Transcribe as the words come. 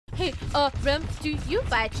Hey, Rem, do you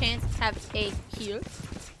by chance have a heal?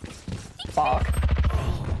 Fuck.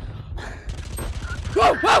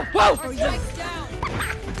 Whoa, whoa, whoa! Oh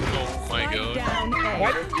my god.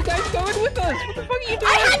 Why didn't you guys go in with us? What the fuck are you doing?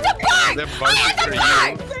 I had to park! They're I had to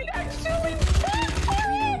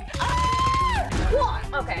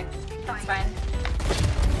park! Okay, that's fine.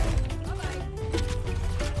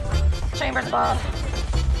 Chambers above.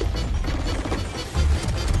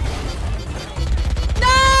 No!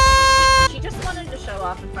 She just wanted to show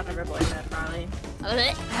off in front of her boyfriend, probably.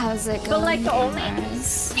 How's it going? But like the only.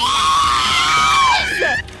 guys?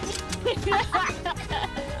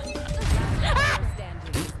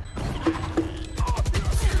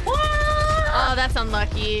 Oh, that's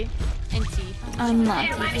unlucky. NT.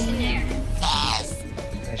 Unlucky.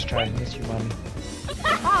 Nice try, miss you, mommy.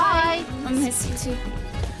 Hi. I miss you too.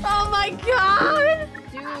 Oh my god!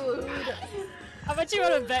 Dude. How much you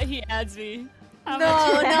want to bet he adds me?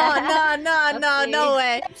 No, no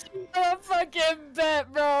way. I fucking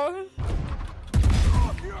bet, bro.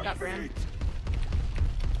 Got Bram.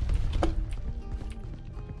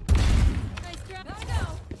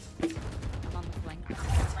 I'm on the flank.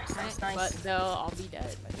 Nice. But no, I'll be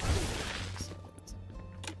dead.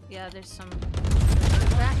 Yeah, there's some.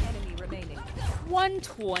 Enemy remaining.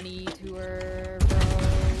 120 to her, bro.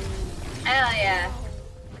 Hell yeah.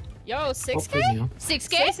 Yo, 6k? Hopefully, no.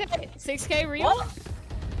 6K? 6k real?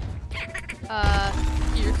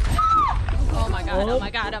 Here. Oh my god, oh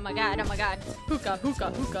my god, oh my god, oh my god. Hookah,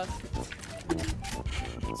 hookah, hookah.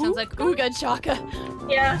 Sounds like Ooga Chaka.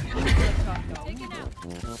 Yeah. Oh,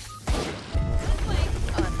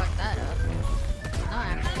 I fucked that up. No,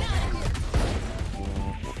 actually.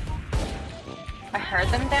 I heard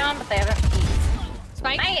them down, but they haven't peeked.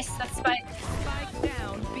 Spike? Nice, that's Spike. Spike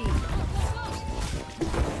down B.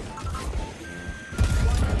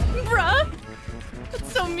 Bruh!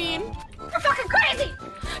 That's so mean. We're fucking crazy!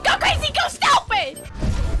 Go crazy, go stupid!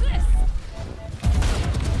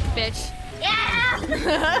 Bitch. Yeah!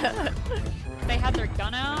 If they had their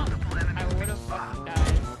gun out, I would've fucking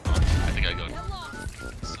died. I think I got.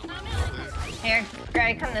 Here,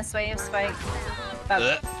 Greg, come this way, you have Spike.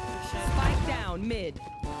 Spike down mid.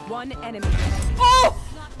 One enemy remaining. Oh!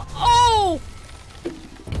 Oh!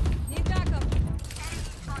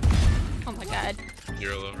 Oh my god.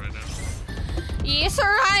 You're alone right now. Yes, sir,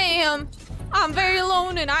 I am. I'm very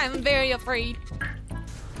alone and I am very afraid.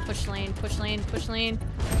 Push lane, push lane, push lane.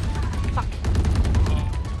 Fuck.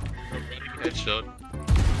 Headshot.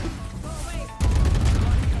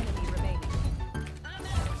 Enemy remaining.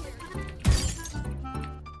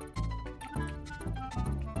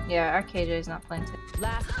 Yeah, our KJ is not planted.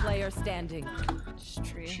 Last player standing. Just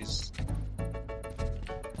tree. She's.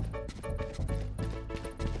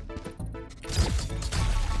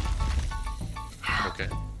 Okay.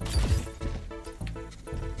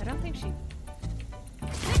 I don't think she.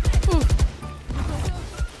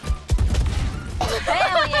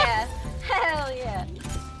 Hell yeah! Hell yeah!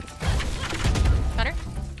 Got her?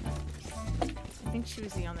 I think she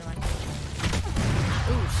was the only one.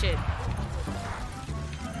 Ooh, shit.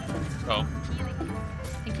 Oh.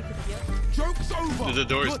 Thank you for the heal. Joke's over. The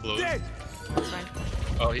door is closed. That's fine.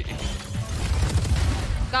 Oh, he's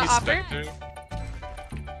Got offer. Spectre.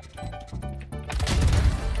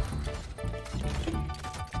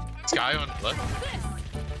 Sky on left.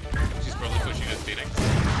 She's probably pushing at Phoenix.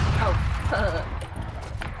 Oh,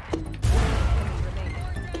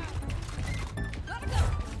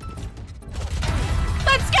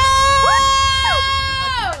 Let's go!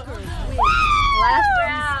 last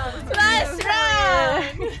round! Last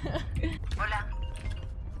round!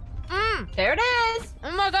 There it is!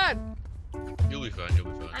 Oh my god. You'll be fine, you'll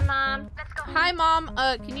be fine. Hi, Mom. Hi, Mom.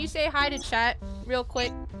 Can you say hi to chat real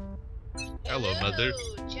quick? Hello, mother.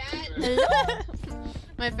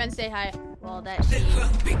 My friends say hi. Well, that shit.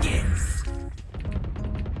 Begins.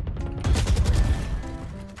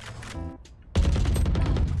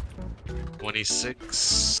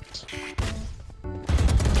 $26.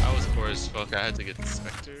 I was poor as fuck. I had to get the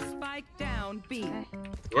Spectre. Spike down B.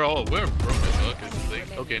 We're broke as fuck. It's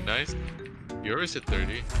like, okay, nice. Yours at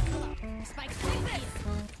 30.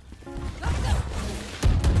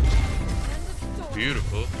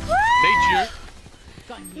 Beautiful. Nature.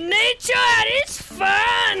 Nature at its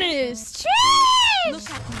finest! Cheers!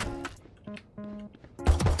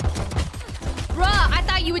 Bruh, I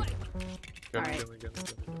thought you would. Alright.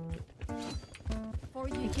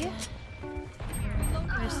 Thank you. I'm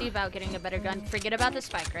gonna see about getting a better gun. Forget about the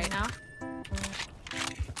spike right now.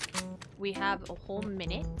 We have a whole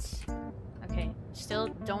minute. Okay, still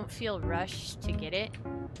don't feel rushed to get it.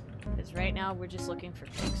 Because right now we're just looking for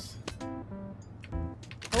picks.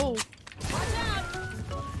 Oh.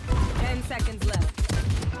 10 seconds left.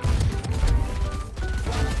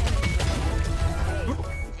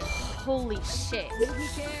 Holy shit.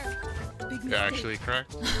 You're actually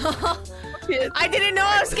correct. I didn't know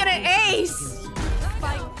I was gonna ace!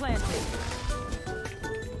 Spike planted.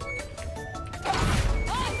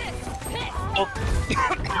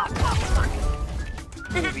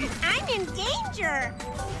 I'm in danger.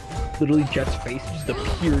 Literally, Jet's face just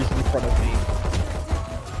appears in front of me.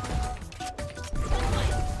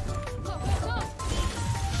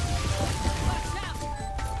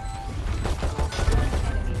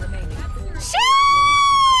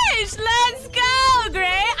 Sheesh! Let's go, Gray!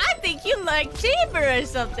 I think you like Chamber or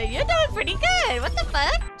something. You're doing pretty good. What the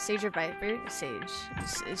fuck? Sage or Viper? Sage.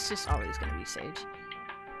 It's just always gonna be Sage.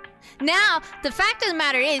 Now, the fact of the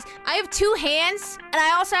matter is, I have 2 hands, and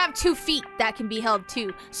I also have 2 feet that can be held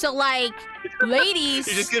too. So, like, ladies...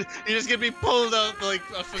 You just get me pulled out like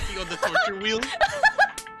a fucking on the torture wheel.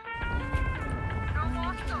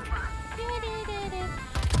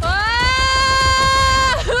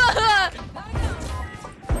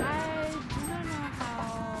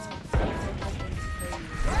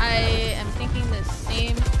 I am thinking the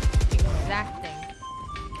same exact thing.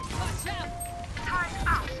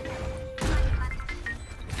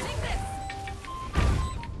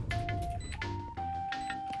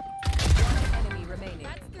 Enemy remaining.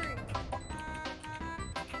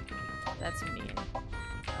 That's mean.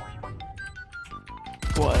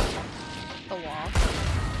 What? The wall.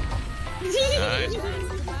 Nice.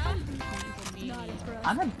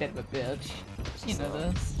 I'm a bit of a bitch. You know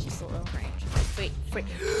this. Just a little range. Wait.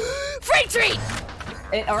 Freak treat!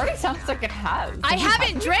 It already sounds like it has. I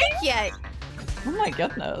haven't drank yet! Oh my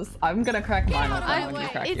goodness. I'm gonna crack mine open I- when you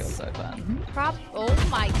crack it's- yours open. Oh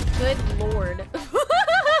my good lord.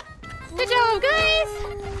 Good job, guys!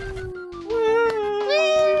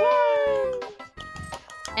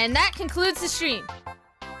 And that concludes the stream.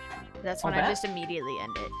 That's when I that? just immediately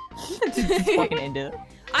end it. Just fucking end it.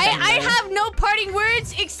 I have no parting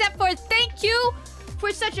words except for thank you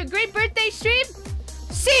for such a great birthday stream.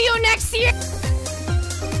 See you next year!